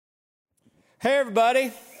Hey,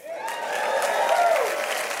 everybody.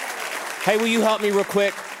 Hey, will you help me real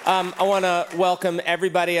quick? I want to welcome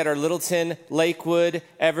everybody at our Littleton, Lakewood,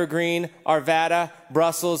 Evergreen, Arvada,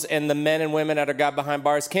 Brussels, and the men and women at our God Behind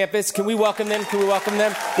Bars campus. Can we welcome them? Can we welcome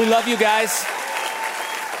them? We love you guys.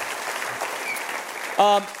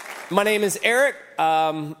 My name is Eric.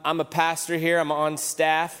 I'm a pastor here. I'm on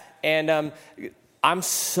staff, and I'm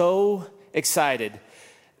so excited.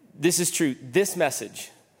 This is true. This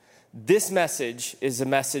message is a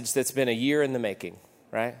message that's been a year in the making,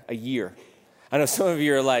 right? A year. I know some of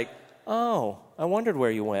you are like, oh, I wondered where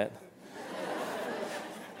you went.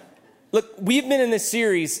 Look, we've been in this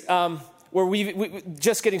series where we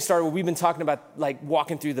just getting started, where we've been talking about like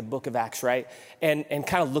walking through the book of Acts, right? And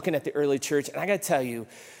kind of looking at the early church. And I got to tell you,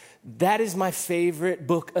 that is my favorite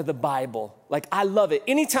book of the Bible. Like, I love it.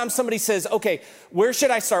 Anytime somebody says, okay, where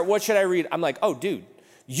should I start? What should I read? I'm like, oh, dude,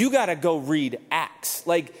 you got to go read Acts.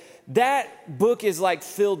 Like, that book is like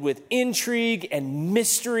filled with intrigue and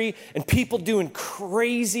mystery and people doing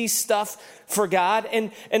crazy stuff for God.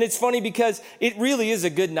 And it's funny because it really is a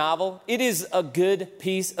good novel. It is a good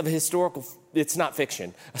piece of historical. It's not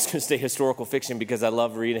fiction. I was going to say historical fiction because I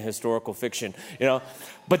love reading historical fiction, you know.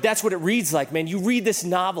 But that's what it reads like, man. You read this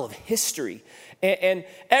novel of history. And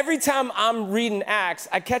every time I'm reading Acts,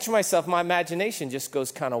 I catch myself, my imagination just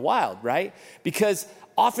goes kind of wild, right? Because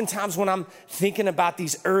oftentimes when I'm thinking about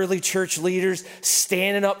these early church leaders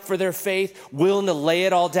standing up for their faith, willing to lay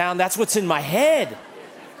it all down, that's what's in my head,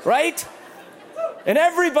 right? And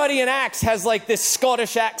everybody in Acts has like this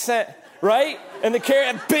Scottish accent, right? And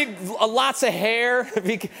the big, lots of hair.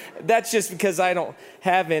 That's just because I don't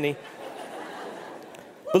have any.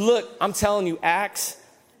 But look, I'm telling you, Acts,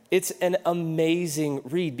 it's an amazing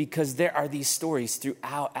read because there are these stories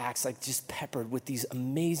throughout Acts, like just peppered with these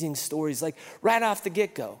amazing stories, like right off the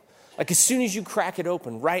get-go. Like as soon as you crack it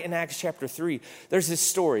open, right in Acts chapter 3, there's this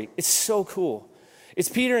story. It's so cool. It's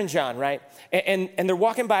Peter and John, right? And they're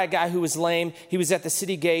walking by a guy who was lame. He was at the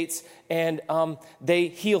city gates, and they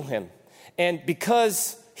heal him. And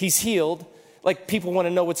because he's healed, like people want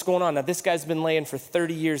to know what's going on. Now, this guy's been laying for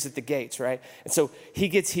 30 years at the gates, right? And so he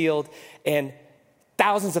gets healed, and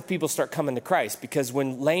thousands of people start coming to Christ because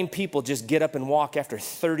when lame people just get up and walk after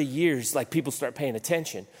 30 years, like people start paying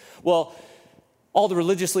attention. Well, all the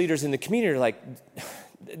religious leaders in the community are like,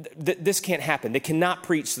 this can't happen. They cannot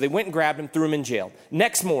preach. So they went and grabbed him, threw him in jail.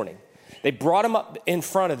 Next morning, they brought him up in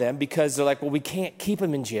front of them because they're like, well, we can't keep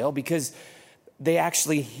him in jail because they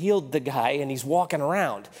actually healed the guy and he's walking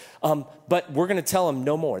around. But we're going to tell him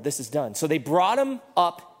no more. This is done. So they brought him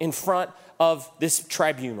up in front of this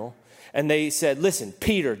tribunal. And they said, listen,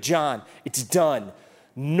 Peter, John, it's done.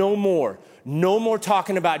 No more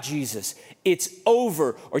talking about Jesus. It's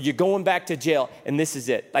over or you're going back to jail. And this is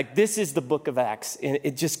it. Like this is the book of Acts. And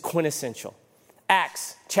it's just quintessential.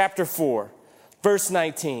 Acts chapter 4, verse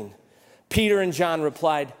 19. Peter and John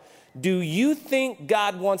replied, do you think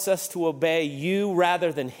God wants us to obey you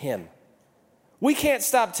rather than him? We can't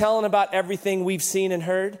stop telling about everything we've seen and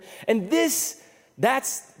heard. And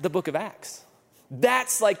that's the book of Acts.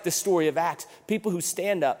 That's like the story of Acts. People who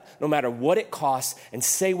stand up no matter what it costs and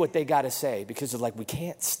say what they got to say because they're like, we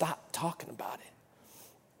can't stop talking about it.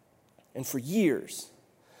 And for years,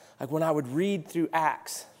 like when I would read through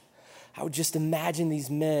Acts, I would just imagine these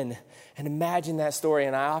men and imagine that story.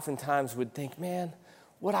 And I oftentimes would think, man,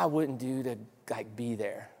 what I wouldn't do to like be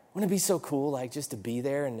there. Wouldn't it be so cool like just to be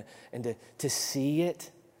there and to see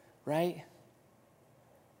it, right?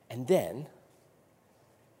 And then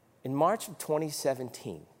in March of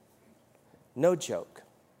 2017, no joke,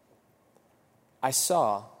 I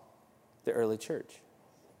saw the early church.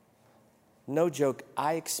 No joke,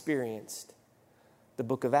 I experienced the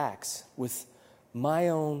book of Acts with my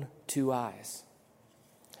own two eyes.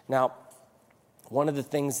 Now, one of the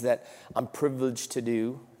things that I'm privileged to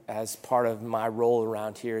do as part of my role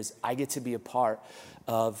around here is I get to be a part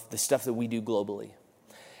of the stuff that we do globally.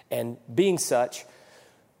 And being such,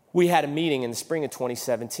 we had a meeting in the spring of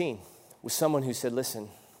 2017 with someone who said, listen,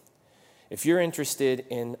 if you're interested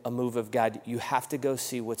in a move of God, you have to go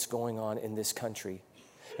see what's going on in this country.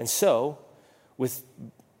 And so, with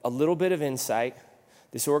a little bit of insight,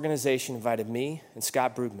 this organization invited me and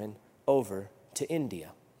Scott Brugman over to India.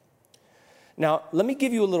 Now, let me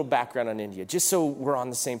give you a little background on India, just so we're on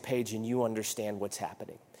the same page and you understand what's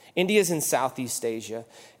happening. India is in Southeast Asia,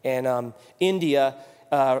 and India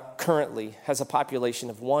currently has a population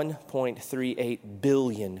of 1.38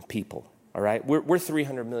 billion people, all right? We're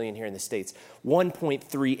 300 million here in the States,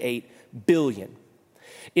 1.38 billion.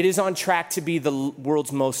 It is on track to be the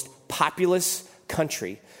world's most populous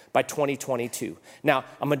country by 2022. Now,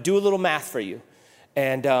 I'm going to do a little math for you.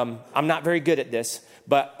 And I'm not very good at this,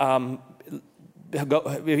 but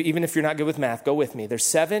even if you're not good with math, go with me. There's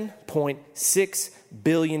 7.6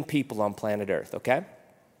 billion people on planet Earth, okay?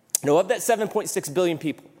 Now, of that 7.6 billion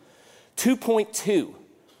people, 2.2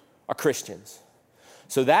 are Christians.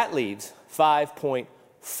 So that leaves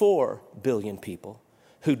 5.4 billion people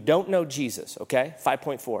who don't know Jesus, okay?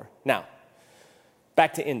 5.4. Now,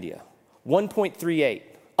 back to India. 1.38.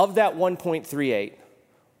 Of that 1.38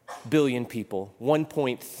 billion people,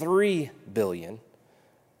 1.3 billion,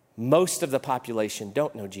 most of the population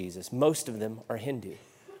don't know Jesus. Most of them are Hindu.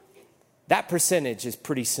 That percentage is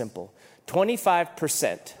pretty simple.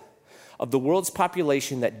 25% of the world's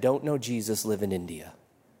population that don't know Jesus live in India.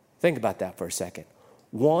 Think about that for a second.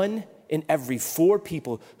 1 in every 4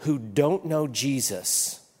 people who don't know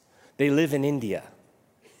Jesus, they live in India,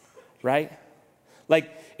 right?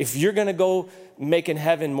 Like, if you're going to go making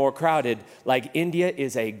heaven more crowded, like, India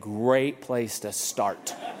is a great place to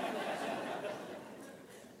start.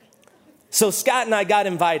 So Scott and I got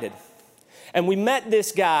invited, and we met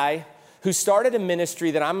this guy who started a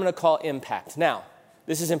ministry that I'm going to call Impact. Now,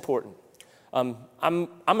 this is important. I'm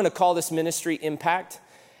going to call this ministry Impact,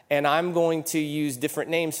 and I'm going to use different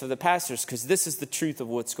names for the pastors because this is the truth of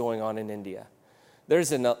what's going on in India.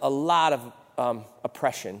 There's a lot of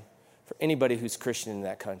oppression for anybody who's Christian in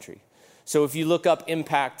that country. So if you look up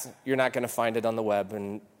Impact, you're not going to find it on the web,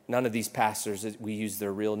 and none of these pastors, we use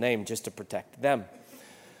their real name just to protect them.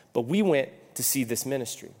 But we went to see this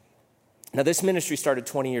ministry. Now, this ministry started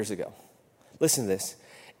 20 years ago. Listen to this.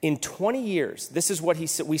 In 20 years, this is what he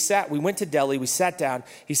said. We went to Delhi, we sat down.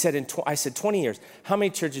 He said, I said, 20 years, how many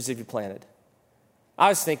churches have you planted? I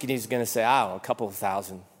was thinking he was going to say, I don't know, a couple of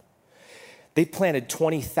thousand. They planted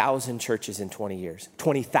 20,000 churches in 20 years.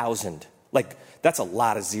 20,000. Like, that's a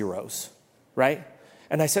lot of zeros, right?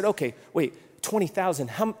 And I said, okay, wait, 20,000.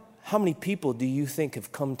 How many people do you think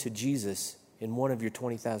have come to Jesus in one of your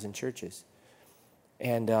 20,000 churches?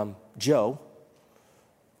 And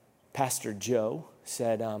Pastor Joe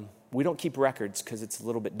said, we don't keep records because it's a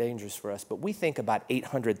little bit dangerous for us, but we think about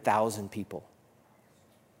 800,000 people.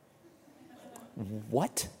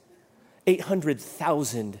 What?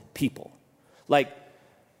 800,000 people. Like,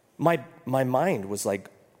 my mind was like,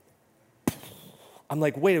 I'm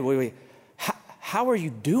like, wait. How are you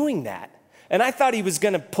doing that? And I thought he was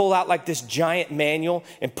going to pull out like this giant manual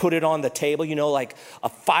and put it on the table, you know, like a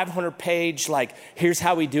 500-page, like, here's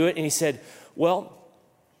how we do it. And he said, well,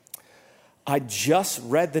 I just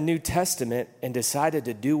read the New Testament and decided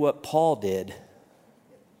to do what Paul did.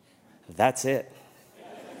 That's it.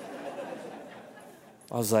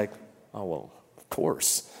 I was like, oh, well, of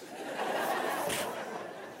course.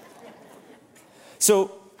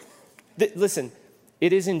 So, listen,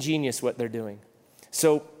 it is ingenious what they're doing.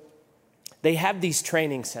 So, they have these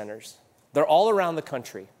training centers. They're all around the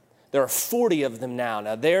country. There are 40 of them now.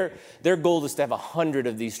 Now, their goal is to have 100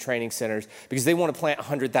 of these training centers because they want to plant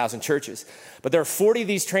 100,000 churches. But there are 40 of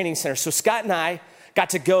these training centers. So Scott and I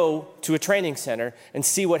got to go to a training center and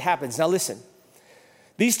see what happens. Now, listen.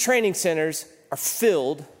 These training centers are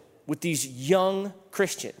filled with these young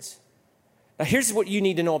Christians. Now, here's what you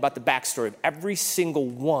need to know about the backstory of every single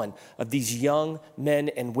one of these young men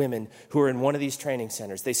and women who are in one of these training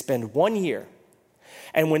centers. They spend 1 year.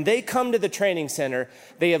 And when they come to the training center,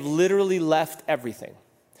 they have literally left everything.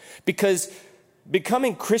 Because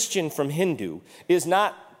becoming Christian from Hindu is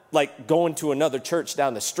not like going to another church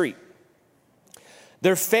down the street.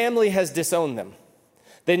 Their family has disowned them.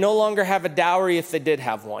 They no longer have a dowry if they did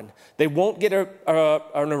have one. They won't get an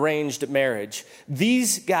arranged marriage.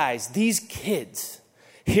 These guys, these kids,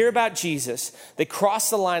 hear about Jesus. They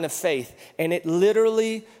cross the line of faith, and it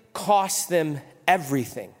literally costs them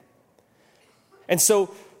everything. And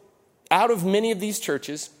so out of many of these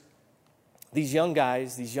churches, these young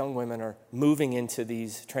guys, these young women are moving into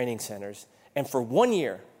these training centers. And for 1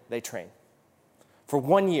 year, they train. For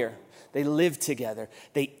 1 year, they live together.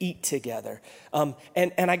 They eat together.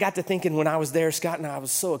 And I got to thinking when I was there, Scott and I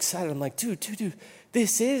was so excited. I'm like, dude,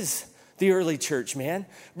 this is the early church, man.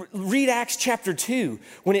 Read Acts chapter 2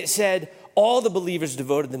 when it said, all the believers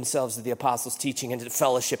devoted themselves to the apostles' teaching and to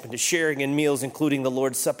fellowship and to sharing in meals, including the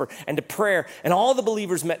Lord's Supper and to prayer. And all the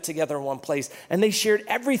believers met together in one place and they shared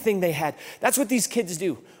everything they had. That's what these kids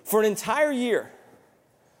do. For an entire year,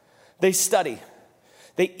 they study.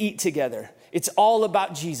 They eat together. It's all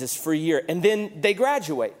about Jesus for a year. And then they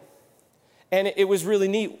graduate. And it was really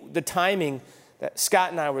neat. The timing that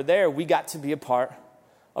Scott and I were there, we got to be a part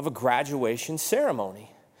of a graduation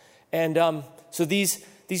ceremony. And so these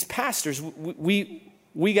pastors, we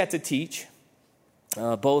got to teach,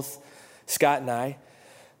 both Scott and I.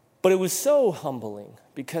 But it was so humbling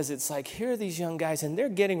because it's like, here are these young guys and they're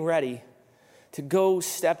getting ready to go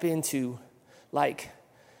step into, like,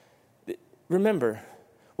 remember,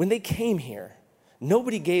 when they came here,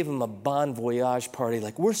 nobody gave them a bon voyage party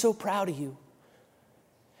like, we're so proud of you.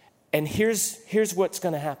 And here's what's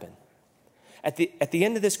going to happen. At the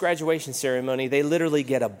end of this graduation ceremony, they literally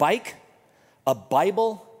get a bike, a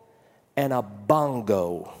Bible, and a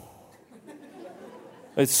bongo.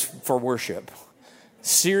 It's for worship.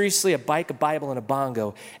 Seriously, a bike, a Bible, and a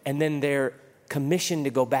bongo. And then they're commissioned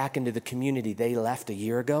to go back into the community they left a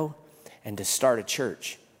year ago and to start a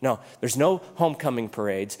church. No, there's no homecoming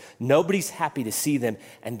parades. Nobody's happy to see them,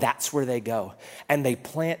 and that's where they go. And they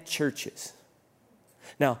plant churches.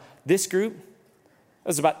 Now, this group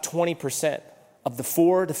was about 20% of the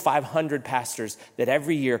 400 to 500 pastors that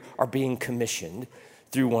every year are being commissioned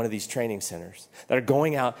through one of these training centers that are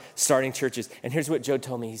going out, starting churches. And here's what Joe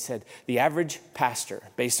told me. He said, the average pastor,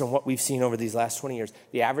 based on what we've seen over these last 20 years,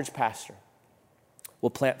 the average pastor will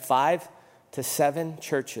plant 5 to 7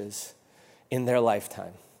 churches in their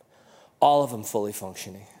lifetime. All of them fully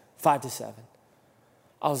functioning, 5 to 7.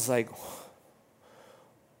 I was like,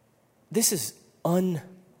 this is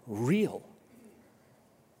unreal.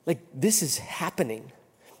 Like, this is happening.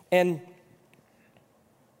 And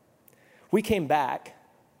we came back,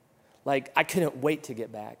 like, I couldn't wait to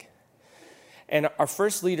get back. And our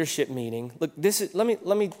first leadership meeting, look, let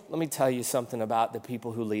me tell you something about the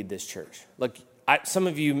people who lead this church. Look, some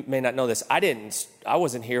of you may not know this. I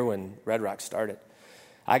wasn't here when Red Rock started.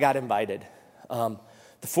 I got invited. The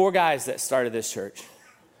 4 guys that started this church,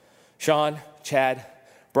 Sean, Chad,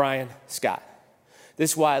 Brian, Scott.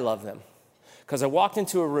 This is why I love them. Because I walked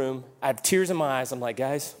into a room, I have tears in my eyes. I'm like,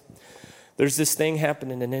 guys, there's this thing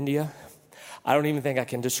happening in India. I don't even think I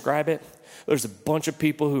can describe it. There's a bunch of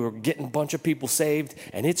people who are getting a bunch of people saved,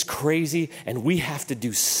 and it's crazy, and we have to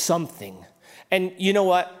do something. And you know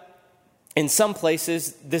what? In some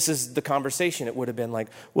places, this is the conversation. It would have been like,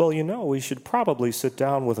 well, we should probably sit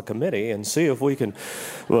down with a committee and see if we can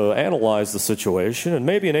analyze the situation, and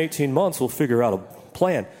maybe in 18 months we'll figure out a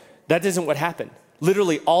plan. That isn't what happened.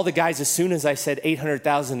 Literally, all the guys, as soon as I said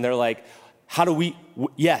 800,000, they're like,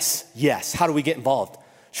 yes, how do we get involved?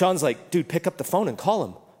 Sean's like, dude, pick up the phone and call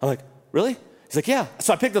him. I'm like, really? He's like, yeah.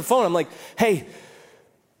 So I picked up the phone. I'm like, hey,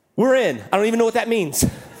 we're in. I don't even know what that means.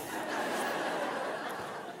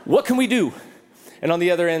 What can we do? And on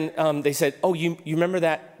the other end, they said, oh, you remember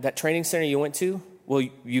that training center you went to? Well,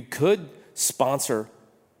 you could sponsor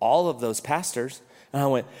all of those pastors. And I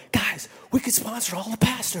went, guys, we could sponsor all the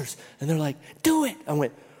pastors. And they're like, do it. I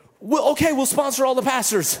went, well, okay, we'll sponsor all the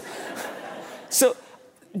pastors. So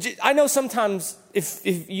I know sometimes if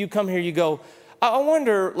you come here, you go, I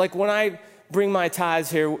wonder, like when I bring my tithes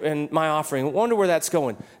here and my offering, I wonder where that's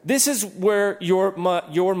going. This is where your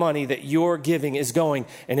money that you're giving is going.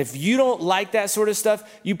 And if you don't like that sort of stuff,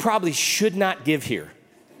 you probably should not give here.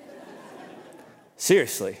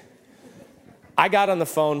 Seriously. I got on the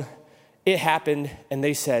phone. It happened, and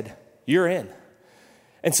they said, you're in.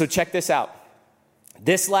 And so check this out.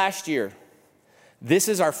 This last year, this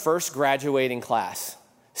is our first graduating class.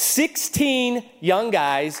 16 young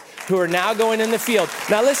guys who are now going in the field.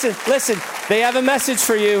 Now listen, they have a message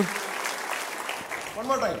for you. One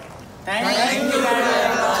more time. Thank you,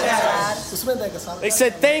 They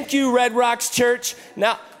said, thank you, Red Rocks Church.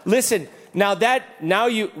 Now, listen, you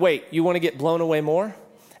want to get blown away more?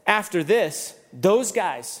 After this, those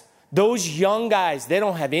guys, those young guys, they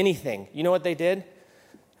don't have anything. You know what they did?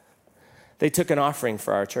 They took an offering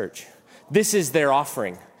for our church. This is their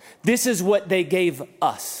offering. This is what they gave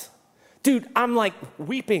us. Dude, I'm like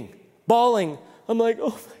weeping, bawling. I'm like,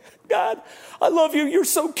 oh my God, I love you. You're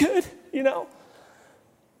so good,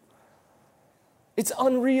 It's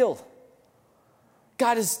unreal.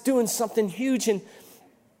 God is doing something huge. And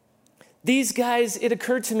these guys, it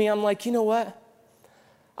occurred to me, I'm like, you know what?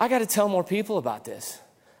 I got to tell more people about this.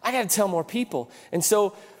 I got to tell more people. And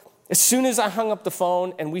so as soon as I hung up the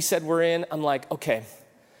phone and we said we're in, I'm like, okay,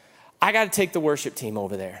 I got to take the worship team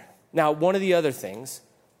over there. Now, one of the other things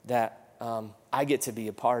that I get to be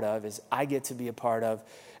a part of is I get to be a part of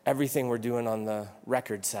everything we're doing on the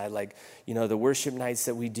record side, like, the worship nights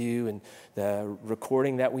that we do and the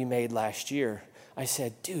recording that we made last year. I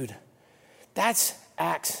said, dude, that's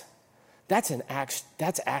Acts. That's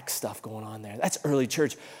Acts stuff going on there. That's early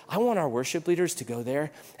church. I want our worship leaders to go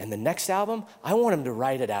there, and the next album, I want them to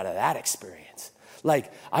write it out of that experience.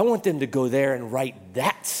 Like, I want them to go there and write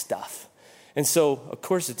that stuff. And so, of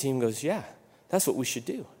course, the team goes, yeah, that's what we should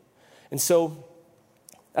do. And so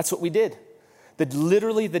that's what we did.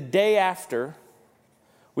 Literally the day after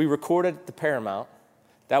we recorded at the Paramount,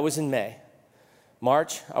 that was in May.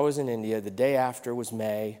 March, I was in India. The day after was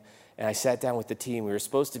May, and I sat down with the team. We were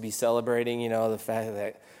supposed to be celebrating, the fact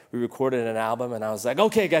that we recorded an album, and I was like,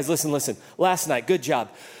 okay, guys, listen. Last night, good job.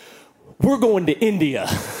 We're going to India.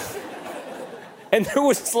 And there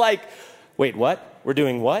was like, wait, what? We're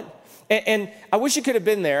doing what? And I wish you could have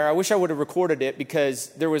been there. I wish I would have recorded it because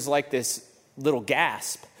there was like this little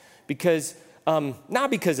gasp. Because,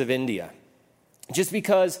 not because of India, just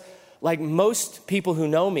because like most people who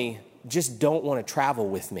know me just don't want to travel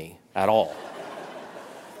with me at all.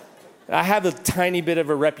 I have a tiny bit of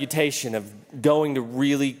a reputation of going to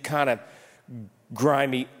really kind of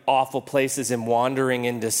grimy, awful places and wandering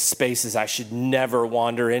into spaces I should never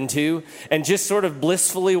wander into, and just sort of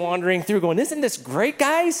blissfully wandering through going, isn't this great,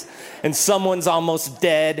 guys? And someone's almost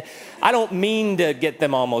dead. I don't mean to get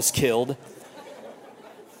them almost killed.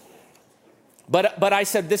 But I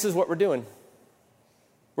said, this is what we're doing.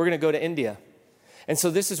 We're going to go to India. And so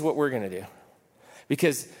this is what we're going to do.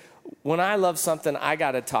 Because when I love something, I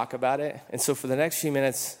got to talk about it. And so for the next few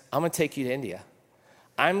minutes, I'm going to take you to India.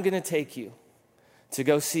 I'm going to take you to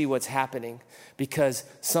go see what's happening because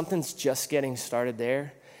something's just getting started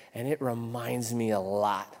there, and it reminds me a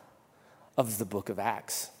lot of the book of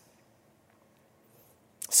Acts.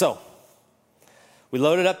 So we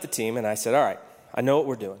loaded up the team, and I said, all right, I know what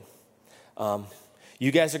we're doing.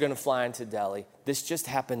 You guys are going to fly into Delhi. This just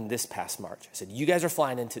happened this past March. I said, you guys are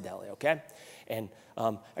flying into Delhi, okay? And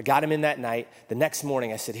I got him in that night. The next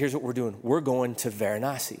morning, I said, here's what we're doing. We're going to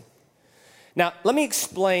Varanasi. Now, let me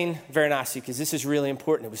explain Varanasi because this is really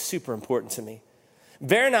important. It was super important to me.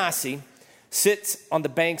 Varanasi sits on the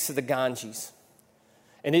banks of the Ganges,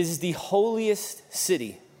 and it is the holiest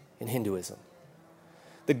city in Hinduism.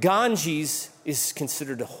 The Ganges is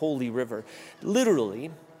considered a holy river.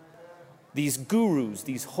 Literally, these gurus,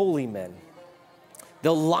 these holy men,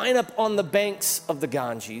 they'll line up on the banks of the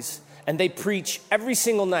Ganges, and they preach every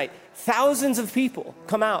single night. Thousands of people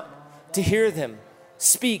come out to hear them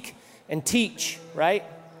speak and teach, right?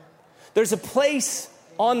 There's a place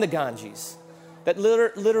on the Ganges that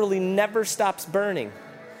literally never stops burning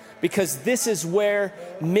because this is where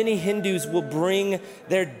many Hindus will bring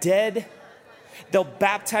their dead. They'll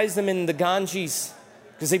baptize them in the Ganges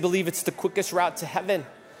because they believe it's the quickest route to heaven.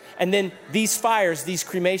 And then these fires, these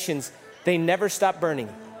cremations, they never stop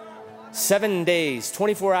burning. 7 days,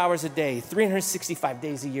 24 hours a day, 365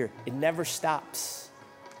 days a year. It never stops,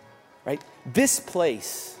 right? This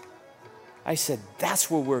place, I said,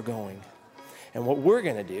 that's where we're going. And what we're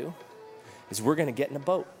going to do is we're going to get in a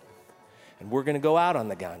boat. And we're going to go out on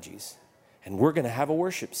the Ganges. And we're going to have a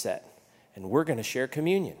worship set. And we're going to share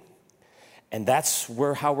communion. And that's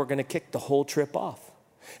how we're going to kick the whole trip off.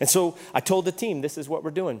 And so I told the team, this is what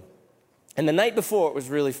we're doing. And the night before, it was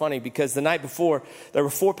really funny because the night before, there were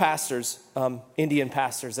 4 pastors, Indian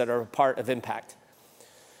pastors that are a part of Impact.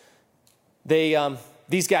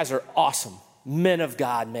 These guys are awesome, men of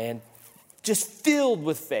God, man, just filled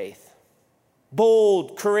with faith,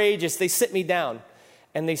 bold, courageous. They sit me down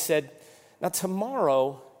and they said, now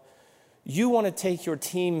tomorrow, you want to take your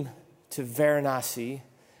team to Varanasi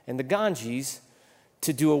and the Ganges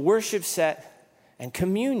to do a worship set and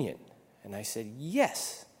communion. And I said,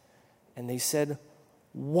 yes. And they said,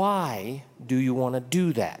 why do you want to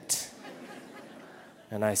do that?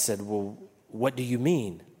 And I said, well, what do you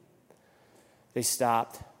mean? They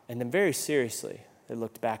stopped, and then very seriously, they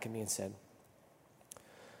looked back at me and said,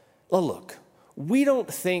 well, look, we don't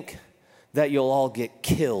think that you'll all get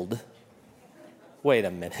killed. Wait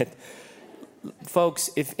a minute. Folks,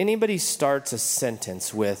 if anybody starts a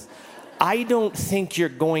sentence with, I don't think you're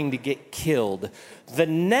going to get killed, the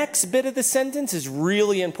next bit of the sentence is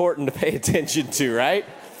really important to pay attention to, right?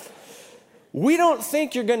 We don't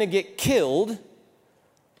think you're going to get killed,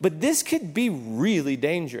 but this could be really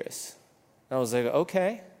dangerous. I was like,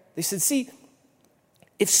 okay. They said, see,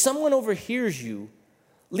 if someone overhears you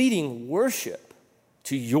leading worship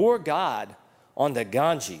to your God on the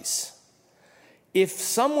Ganges, if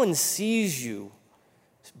someone sees you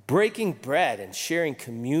breaking bread and sharing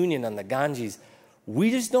communion on the Ganges,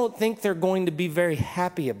 we just don't think they're going to be very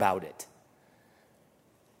happy about it.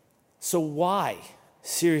 So why,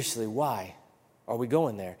 seriously, why are we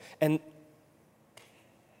going there? And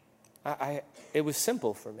it was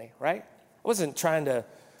simple for me, right? I wasn't trying to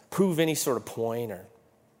prove any sort of point, or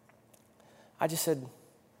I just said,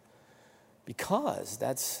 because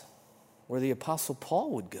that's where the Apostle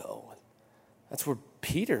Paul would go. That's where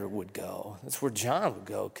Peter would go. That's where John would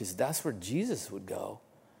go, because that's where Jesus would go,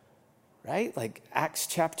 right? Like Acts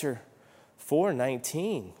chapter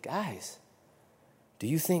 4:19. Guys, do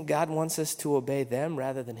you think God wants us to obey them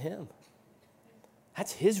rather than him?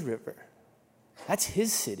 That's his river. That's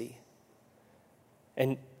his city.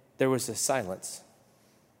 And there was a silence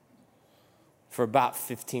for about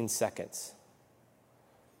 15 seconds.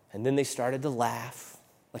 And then they started to laugh,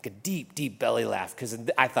 like a deep, deep belly laugh, because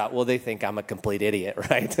I thought, well, they think I'm a complete idiot,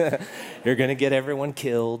 right? You're going to get everyone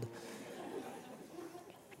killed.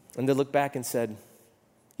 And they looked back and said,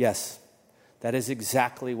 yes, that is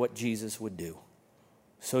exactly what Jesus would do.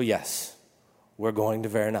 So yes, we're going to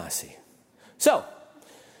Varanasi. So,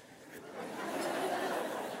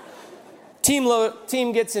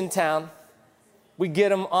 team gets in town. We get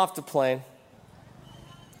them off the plane.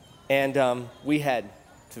 And we head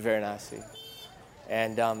to Varanasi.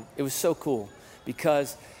 And it was so cool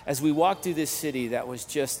because as we walked through this city that was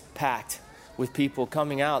just packed with people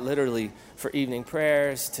coming out literally for evening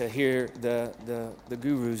prayers to hear the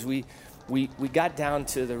gurus, we got down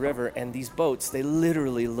to the river, and these boats, they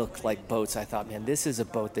literally looked like boats. I thought, man, this is a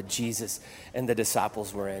boat that Jesus and the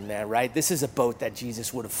disciples were in, man, right? This is a boat that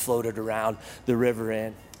Jesus would have floated around the river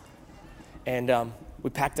in. And we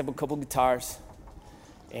packed up a couple guitars,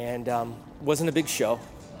 and wasn't a big show,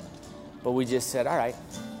 but we just said, all right,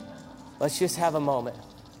 let's just have a moment,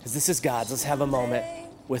 because this is God's. Let's have a moment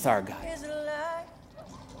with our God.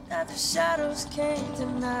 That the shadows can't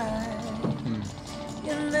deny.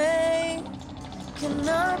 Your name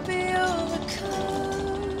cannot be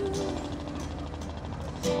overcome.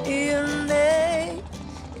 Your name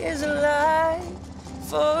is a light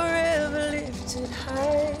forever lifted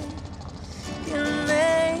high. Your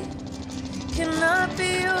name cannot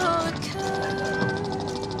be overcome.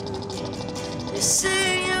 You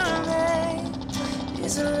see, your name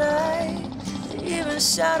is a light that even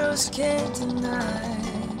shadows can't deny.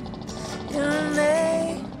 Your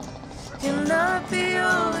name cannot be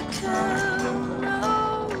overcome,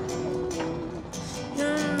 no.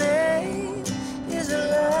 Your name is a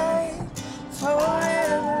light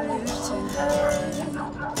forever lifted high.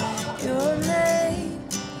 Your name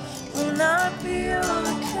will not be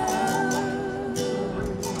overcome.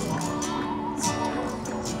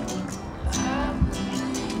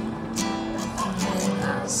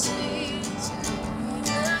 I see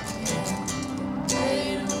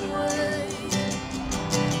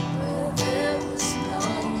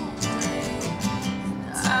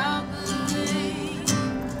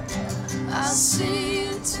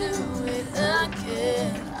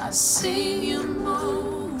I see you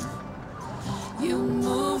move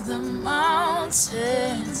the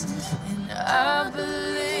mountains, and I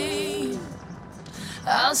believe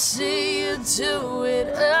I'll see you do it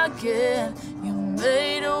again. You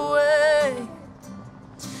made a way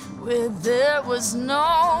where there was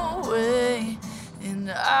no way,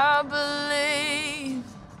 and I believe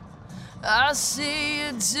I'll see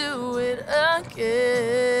you do it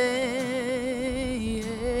again.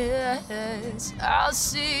 Yes, I'll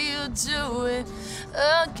see you do it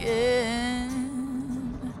again.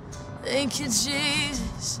 Thank you,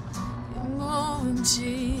 Jesus. You're moving,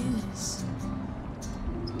 Jesus.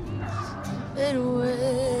 Made a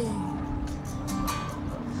way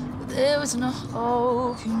where there was no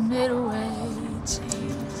hope. You made a way,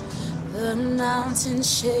 Jesus. The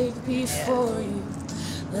mountains shake before you.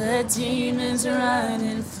 The demons run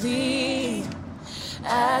and flee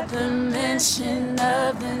at the mention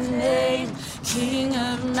of the name, King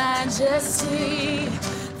of Majesty.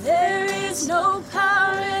 There is no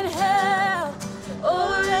power in hell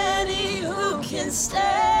or any who can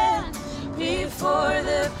stand before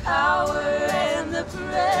the power and the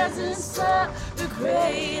presence of the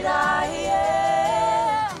great I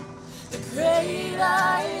am. The great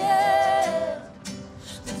I am.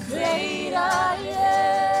 The great I am.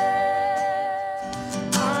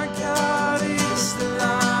 Our God is the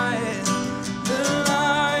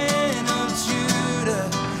Lion of Judah.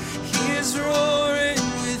 He is roaring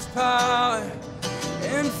with power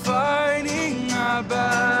and fighting our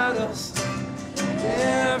battles.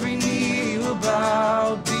 Every knee will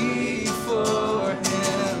bow before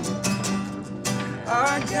him.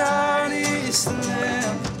 Our God is the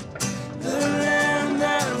Lamb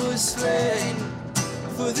that was slain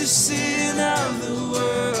for the sin of the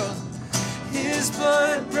world. His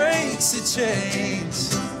blood breaks the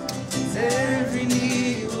chains. Every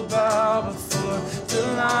knee will bow before the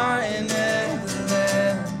Lion and the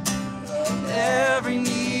Lamb. Every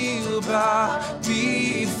knee will bow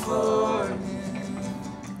before him.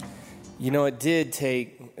 You know, it did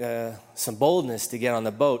take some boldness to get on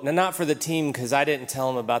the boat. Now, not for the team, because I didn't tell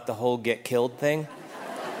them about the whole get killed thing.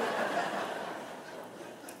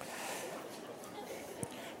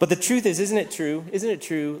 But the truth is, isn't it true? Isn't it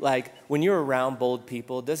true, like, when you're around bold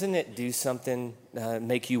people, doesn't it do something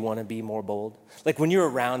make you want to be more bold? Like when you're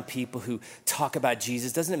around people who talk about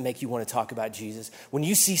Jesus, doesn't it make you want to talk about Jesus? When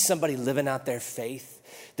you see somebody living out their faith,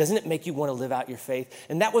 doesn't it make you want to live out your faith?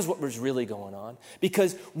 And that was what was really going on,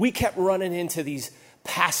 because we kept running into these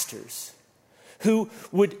pastors who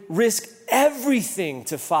would risk everything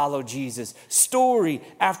to follow Jesus. Story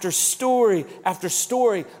after story after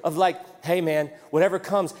story of like, hey man, whatever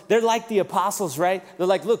comes. They're like the apostles, right? They're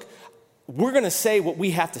like, look, we're going to say what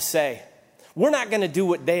we have to say. We're not going to do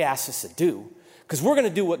what they asked us to do, because we're going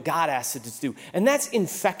to do what God asked us to do. And that's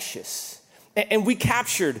infectious. And we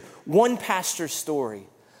captured one pastor's story,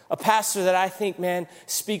 a pastor that I think, man,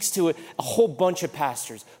 speaks to a whole bunch of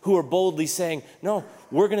pastors who are boldly saying, no,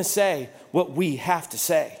 we're going to say what we have to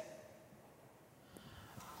say.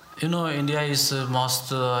 You know, India is most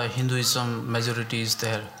Hinduism majority is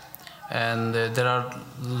there. And there are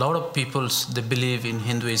a lot of peoples, they believe in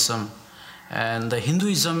Hinduism. And the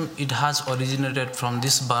Hinduism, it has originated from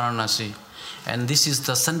this Varanasi. And this is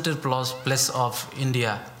the center place of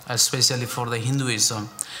India, especially for the Hinduism.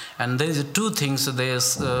 And there is two things they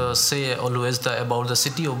say always about the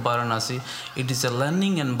city of Varanasi. It is a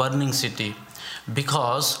learning and burning city.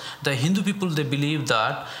 Because the Hindu people, they believe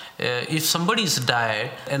that if somebody is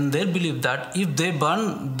died, and they believe that if they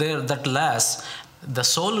burn that lash, the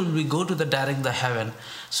soul will be go to the direct the heaven.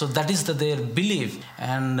 So that is their belief.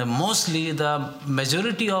 And mostly the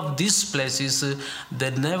majority of these places,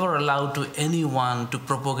 they never allow to anyone to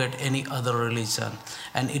propagate any other religion.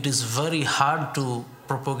 And it is very hard to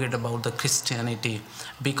propagate about the Christianity,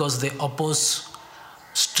 because they oppose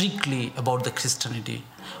strictly about the Christianity.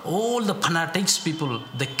 All the fanatics people,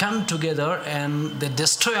 they come together and they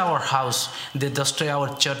destroy our house, they destroy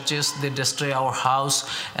our churches, they destroy our house,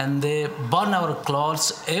 and they burn our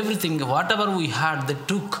clothes, everything, whatever we had, they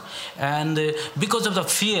took. And because of the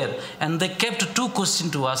fear, and they kept two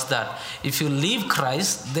questions to us, that if you leave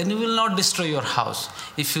Christ, then you will not destroy your house.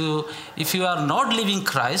 If you are not leaving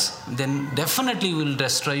Christ, then definitely we will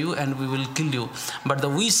destroy you and we will kill you. But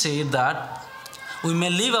we say that we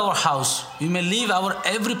may leave our house, we may leave our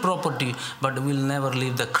every property, but we will never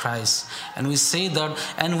leave the Christ. And we say that,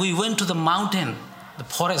 and we went to the mountain, the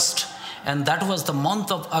forest, and that was the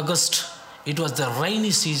month of August. It was the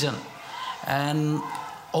rainy season. And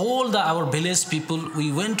all our village people,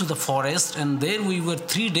 we went to the forest, and there we were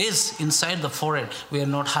 3 days inside the forest. We are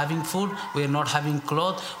not having food, we are not having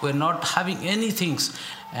clothes, we are not having anything.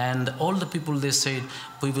 And all the people, they said,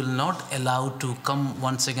 we will not allow to come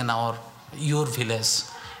once again your village.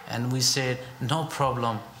 And we said, no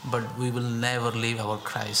problem, but we will never leave our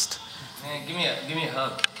Christ. Man, give me a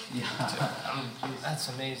hug. Yeah. That's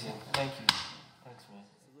amazing. Thank you. Thanks, man.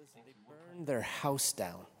 They burned their house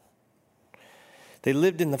down. They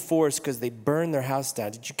lived in the forest because they burned their house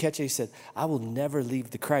down. Did you catch it? He said, I will never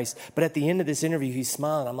leave the Christ. But at the end of this interview, he's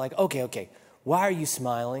smiling. I'm like, okay. Why are you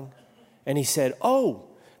smiling? And he said,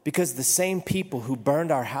 because the same people who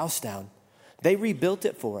burned our house down, they rebuilt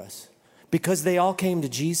it for us. Because they all came to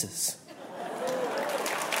Jesus.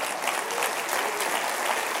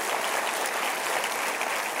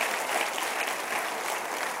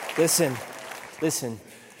 Listen.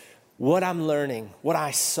 What I'm learning, what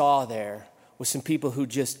I saw there was some people who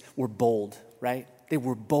just were bold, right? They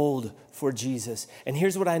were bold for Jesus. And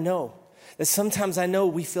here's what I know. That sometimes I know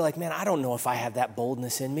we feel like, man, I don't know if I have that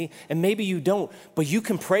boldness in me. And maybe you don't, but you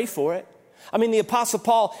can pray for it. I mean, the Apostle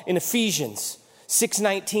Paul in Ephesians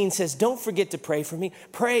 6:19 says, don't forget to pray for me.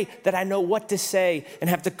 Pray that I know what to say and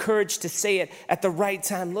have the courage to say it at the right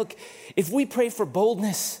time. Look, if we pray for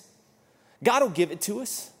boldness, God will give it to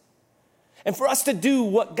us. And for us to do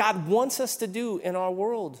what God wants us to do in our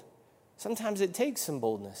world, sometimes it takes some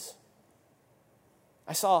boldness.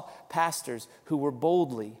 I saw pastors who were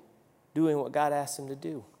boldly doing what God asked them to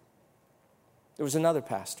do. There was another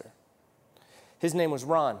pastor. His name was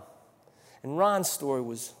Ron. And Ron's story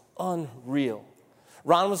was unreal.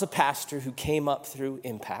 Ron was a pastor who came up through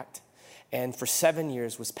Impact and for 7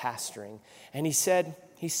 years was pastoring. And he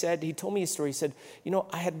told me a story. He said,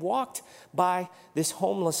 I had walked by this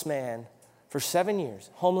homeless man for 7 years,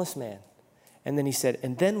 homeless man. And then he said,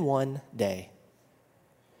 and then one day,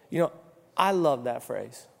 I love that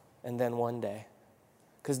phrase, and then one day.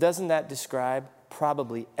 Because doesn't that describe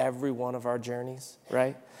probably every one of our journeys,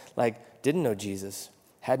 right? Like, didn't know Jesus,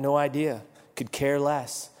 had no idea, could care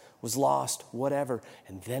less, was lost, whatever.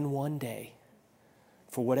 And then one day,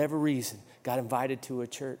 for whatever reason, got invited to a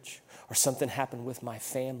church, or something happened with my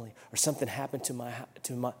family, or something happened to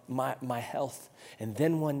my health. And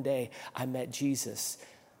then one day, I met Jesus.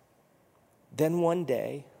 Then one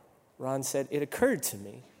day, Ron said, it occurred to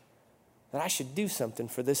me that I should do something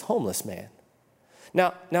for this homeless man.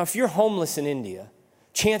 Now, if you're homeless in India,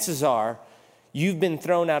 chances are you've been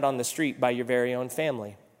thrown out on the street by your very own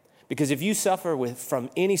family. Because if you suffer from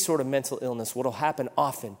any sort of mental illness, what will happen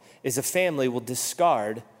often is a family will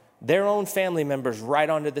discard their own family members right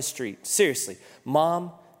onto the street. Seriously,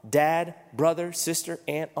 mom, dad, brother, sister,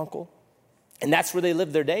 aunt, uncle. And that's where they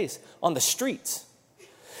live their days, on the streets.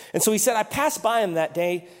 And so he said, I passed by him that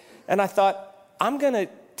day, and I thought, I'm going to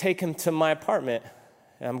take him to my apartment,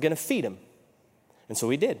 and I'm going to feed him. And so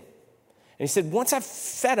we did. And he said, once I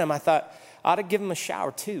fed him, I thought, I ought to give him a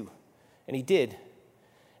shower too. And he did.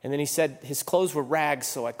 And then he said his clothes were rags,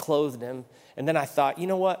 so I clothed him. And then I thought, you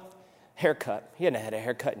know what? Haircut. He hadn't had a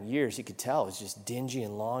haircut in years. You could tell it was just dingy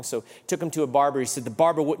and long. So took him to a barber. He said the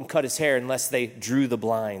barber wouldn't cut his hair unless they drew the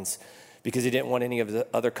blinds because he didn't want any of the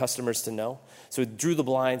other customers to know. So he drew the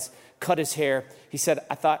blinds, cut his hair. He said,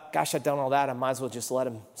 I thought, gosh, I've done all that. I might as well just let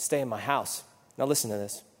him stay in my house. Now listen to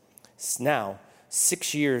this. Now,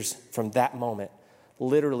 6 years from that moment,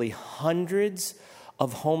 literally hundreds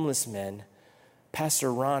of homeless men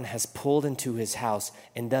Pastor Ron has pulled into his house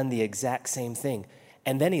and done the exact same thing.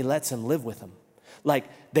 And then he lets them live with him. Like,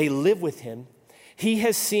 they live with him. He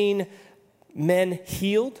has seen men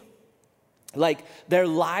healed, like their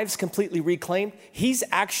lives completely reclaimed. He's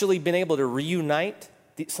actually been able to reunite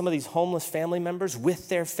some of these homeless family members with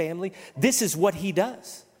their family. This is what he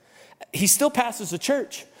does. He still pastors a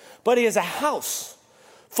church, but he has a house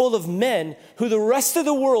full of men who the rest of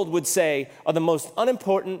the world would say are the most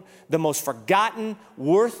unimportant, the most forgotten,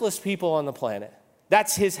 worthless people on the planet.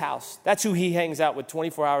 That's his house. That's who he hangs out with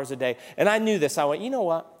 24 hours a day. And I knew this. I went, you know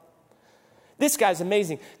what? This guy's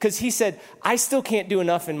amazing. Because he said, I still can't do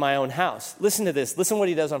enough in my own house. Listen to this. Listen what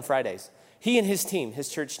he does on Fridays. He and his team, his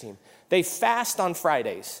church team, they fast on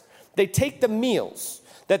Fridays. They take the meals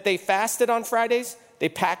that they fasted on Fridays, they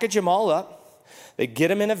package them all up, they get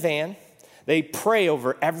them in a van, they pray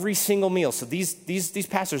over every single meal. So these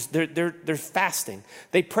pastors, they're fasting.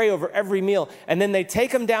 They pray over every meal, and then they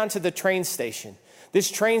take them down to the train station. This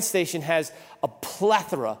train station has a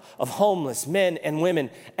plethora of homeless men and women,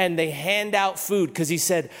 and they hand out food because he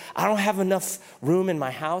said, I don't have enough room in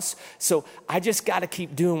my house, so I just got to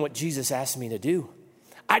keep doing what Jesus asked me to do.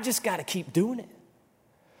 I just got to keep doing it.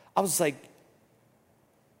 I was like,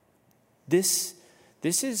 this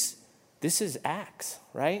is Acts,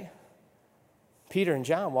 right? Peter and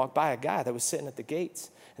John walked by a guy that was sitting at the gates,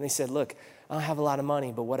 and they said, look, I don't have a lot of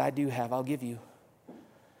money, but what I do have, I'll give you.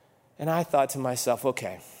 And I thought to myself,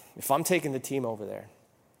 okay, if I'm taking the team over there,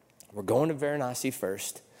 we're going to Varanasi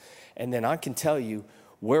first, and then I can tell you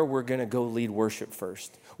where we're going to go lead worship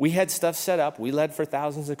first. We had stuff set up. We led for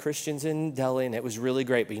thousands of Christians in Delhi, and it was really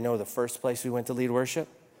great. But you know the first place we went to lead worship?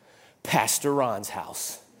 Pastor Ron's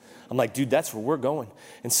house. I'm like, dude, that's where we're going.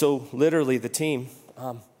 And so literally the team,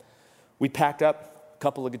 we packed up a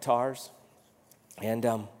couple of guitars, and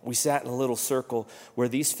we sat in a little circle where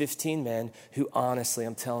these 15 men who, honestly,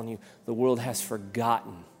 I'm telling you, the world has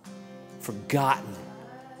forgotten.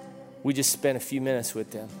 We just spent a few minutes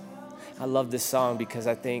with them. I love this song because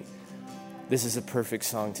I think this is a perfect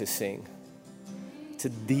song to sing to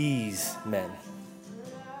these men.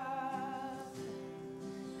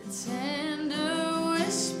 The tender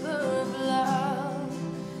whisper of love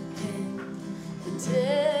in the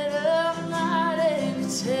dead of night, and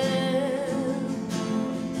tell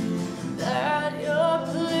that you're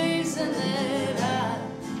pleased and that I'm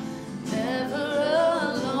never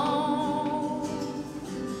alone.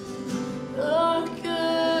 Oh,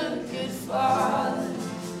 good Father,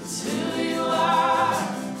 it's who you are,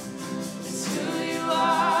 it's who you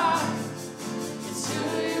are, it's who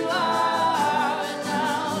you are, and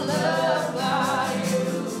I'm loved by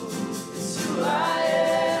you. It's who I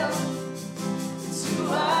am, it's who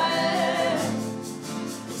I am.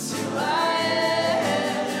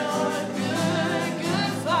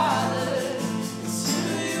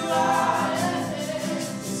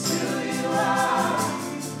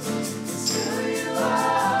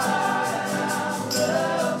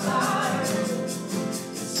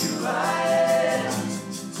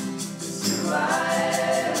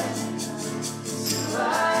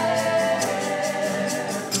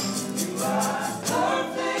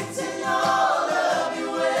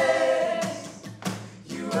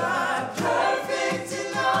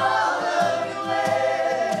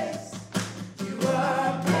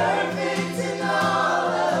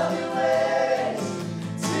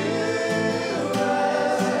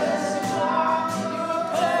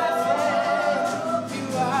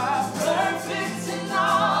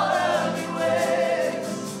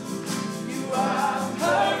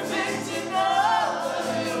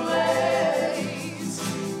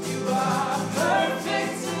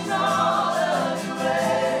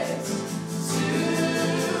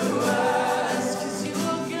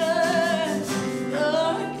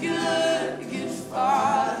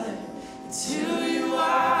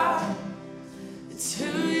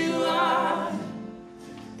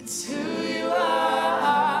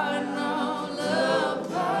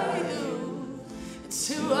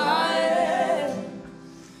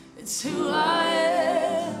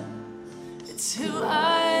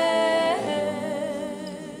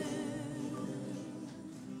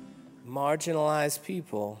 marginalized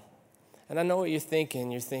people. And I know what you're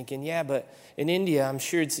thinking. You're thinking, yeah, but in India, I'm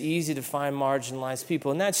sure it's easy to find marginalized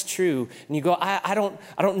people. And that's true. And you go, I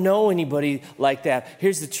don't know anybody like that.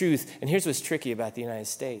 Here's the truth. And here's what's tricky about the United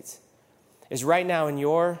States. Is right now in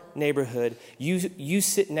your neighborhood, you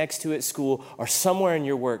sit next to at school or somewhere in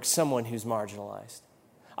your work, someone who's marginalized.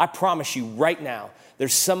 I promise you right now,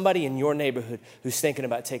 there's somebody in your neighborhood who's thinking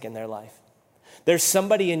about taking their life. There's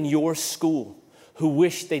somebody in your school who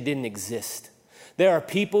wish they didn't exist. There are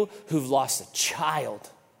people who've lost a child,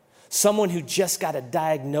 someone who just got a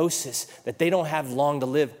diagnosis that they don't have long to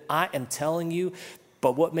live. I am telling you,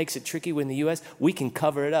 but what makes it tricky in the U.S., we can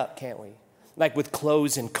cover it up, can't we? Like with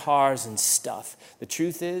clothes and cars and stuff. The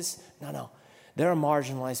truth is, no, there are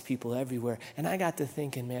marginalized people everywhere. And I got to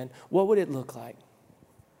thinking, man, what would it look like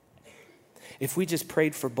if we just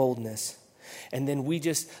prayed for boldness and then we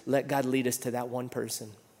just let God lead us to that one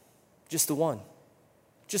person? Just the one.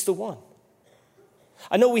 Just the one.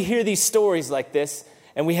 I know we hear these stories like this,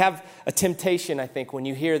 and we have a temptation, I think, when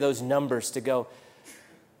you hear those numbers to go,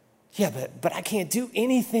 yeah, but I can't do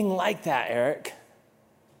anything like that, Eric.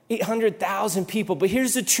 800,000 people. But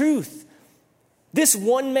here's the truth. This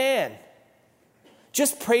one man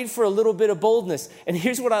just prayed for a little bit of boldness. And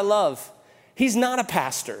here's what I love. He's not a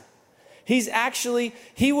pastor. He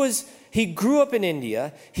grew up in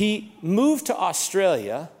India. He moved to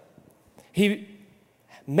Australia. He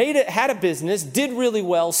had a business, did really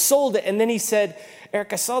well, sold it, and then he said,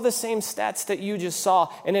 Eric, I saw the same stats that you just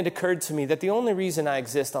saw, and it occurred to me that the only reason I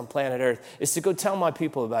exist on planet Earth is to go tell my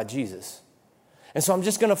people about Jesus. And so I'm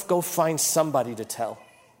just going to go find somebody to tell.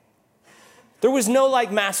 There was no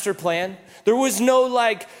master plan. There was no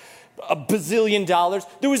 $1 bazillion.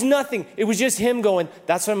 There was nothing. It was just him going,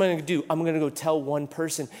 that's what I'm going to do. I'm going to go tell one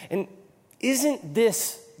person. And isn't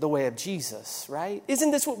this the way of Jesus, right?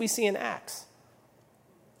 Isn't this what we see in Acts?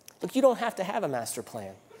 Look, you don't have to have a master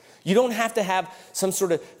plan. You don't have to have some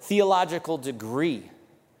sort of theological degree.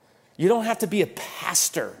 You don't have to be a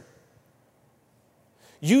pastor.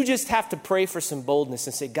 You just have to pray for some boldness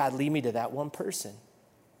and say, God, lead me to that one person.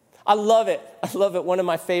 I love it. I love it. One of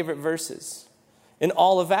my favorite verses in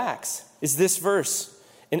all of Acts is this verse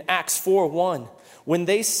in Acts 4:1. When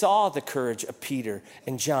they saw the courage of Peter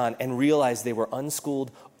and John and realized they were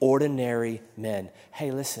unschooled, ordinary men.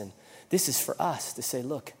 Hey, listen, this is for us to say,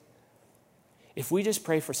 look, if we just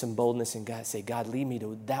pray for some boldness and God say, God, lead me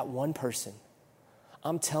to that one person,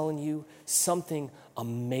 I'm telling you, something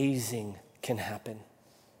amazing can happen.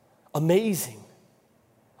 Amazing.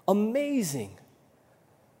 Amazing.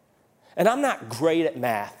 And I'm not great at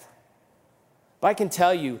math, but I can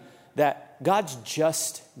tell you that God's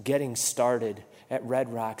just getting started at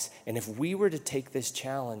Red Rocks. And if we were to take this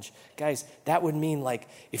challenge, guys, that would mean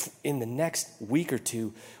if in the next week or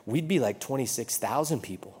two, we'd be 26,000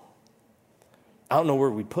 people. I don't know where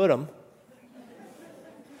we'd put them.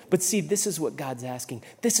 But see, this is what God's asking.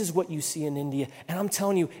 This is what you see in India. And I'm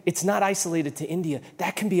telling you, it's not isolated to India.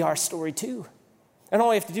 That can be our story too. And all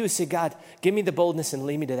we have to do is say, God, give me the boldness and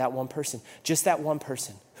lead me to that one person. Just that one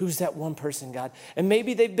person. Who's that one person, God? And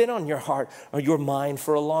maybe they've been on your heart or your mind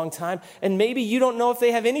for a long time. And maybe you don't know if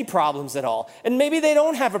they have any problems at all. And maybe they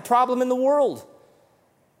don't have a problem in the world.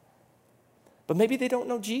 But maybe they don't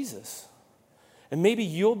know Jesus. And maybe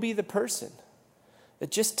you'll be the person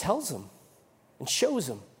that just tells them and shows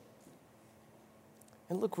them.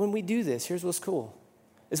 And look, when we do this, here's what's cool,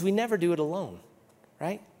 is we never do it alone,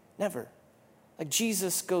 right? Never.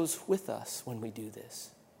 Jesus goes with us when we do this.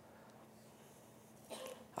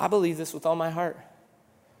 I believe this with all my heart.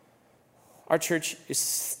 Our church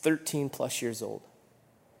is 13 plus years old.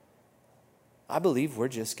 I believe we're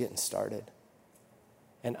just getting started.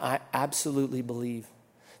 And I absolutely believe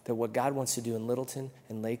that what God wants to do in Littleton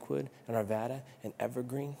and Lakewood and Arvada and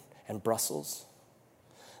Evergreen and Brussels,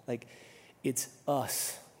 it's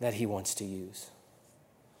us that he wants to use.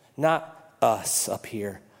 Not us up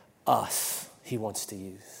here, us he wants to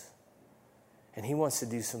use. And he wants to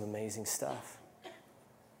do some amazing stuff.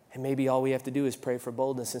 And maybe all we have to do is pray for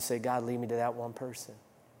boldness and say, God, lead me to that one person.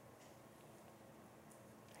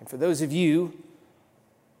 And for those of you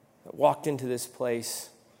that walked into this place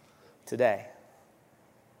today,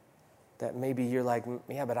 that maybe you're like,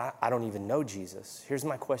 yeah, but I don't even know Jesus. Here's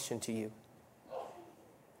my question to you.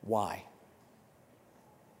 Why?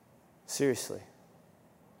 Seriously.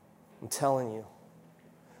 I'm telling you,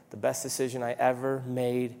 the best decision I ever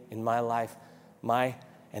made in my life,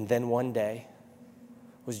 and then one day,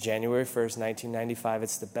 was January 1st, 1995.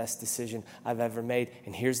 It's the best decision I've ever made.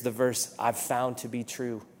 And here's the verse I've found to be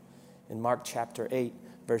true. In Mark chapter 8,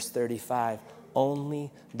 verse 35,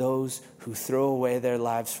 only those who throw away their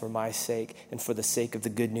lives for my sake and for the sake of the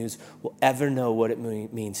good news will ever know what it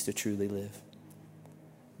means to truly live.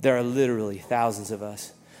 There are literally thousands of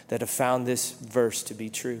us that have found this verse to be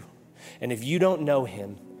true. And if you don't know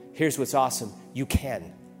him, here's what's awesome. You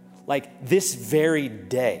can. Like this very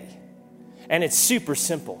day. And it's super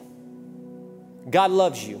simple. God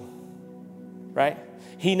loves you, right?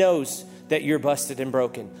 He knows that you're busted and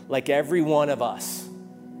broken, like every one of us.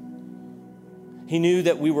 He knew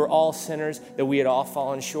that we were all sinners, that we had all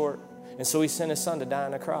fallen short. And so he sent his son to die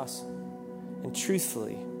on a cross. And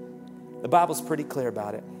truthfully, the Bible's pretty clear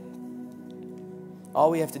about it. All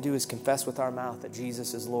we have to do is confess with our mouth that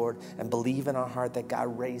Jesus is Lord and believe in our heart that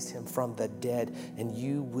God raised him from the dead, and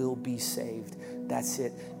you will be saved. That's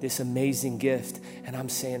it, this amazing gift. And I'm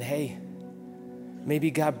saying, hey, maybe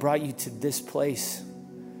God brought you to this place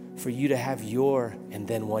for you to have your and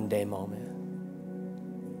then one day moment.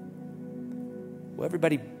 Will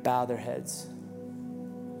everybody bow their heads?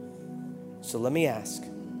 So let me ask,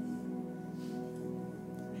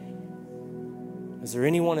 is there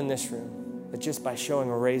anyone in this room that just by showing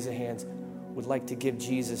a raise of hands would like to give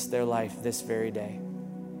Jesus their life this very day?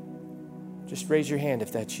 Just raise your hand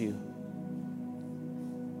if that's you.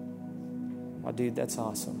 Oh, dude, that's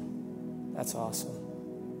awesome. That's awesome.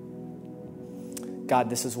 God,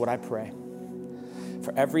 this is what I pray.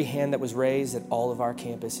 For every hand that was raised at all of our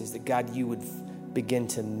campuses, that God, you would begin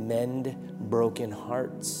to mend broken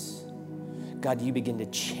hearts. God, you begin to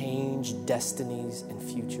change destinies and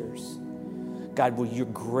futures. God, will your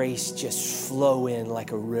grace just flow in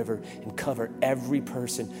like a river and cover every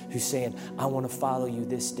person who's saying, I want to follow you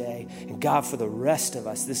this day. And God, for the rest of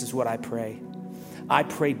us, this is what I pray. I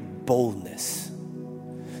pray boldness.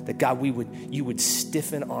 That God, you would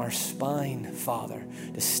stiffen our spine, Father,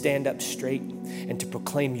 to stand up straight and to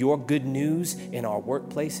proclaim your good news in our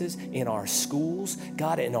workplaces, in our schools,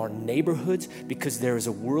 God, in our neighborhoods, because there is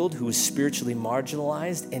a world who is spiritually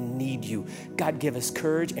marginalized and need you. God, give us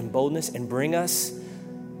courage and boldness and bring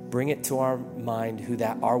it to our mind who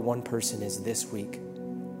that our one person is this week.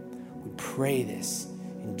 We pray this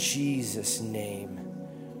in Jesus' name.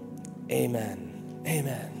 Amen.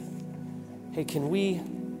 Amen. Hey, can we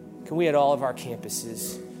at all of our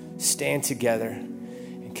campuses stand together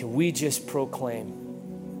and can we just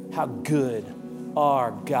proclaim how good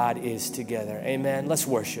our God is together? Amen. Let's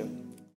worship.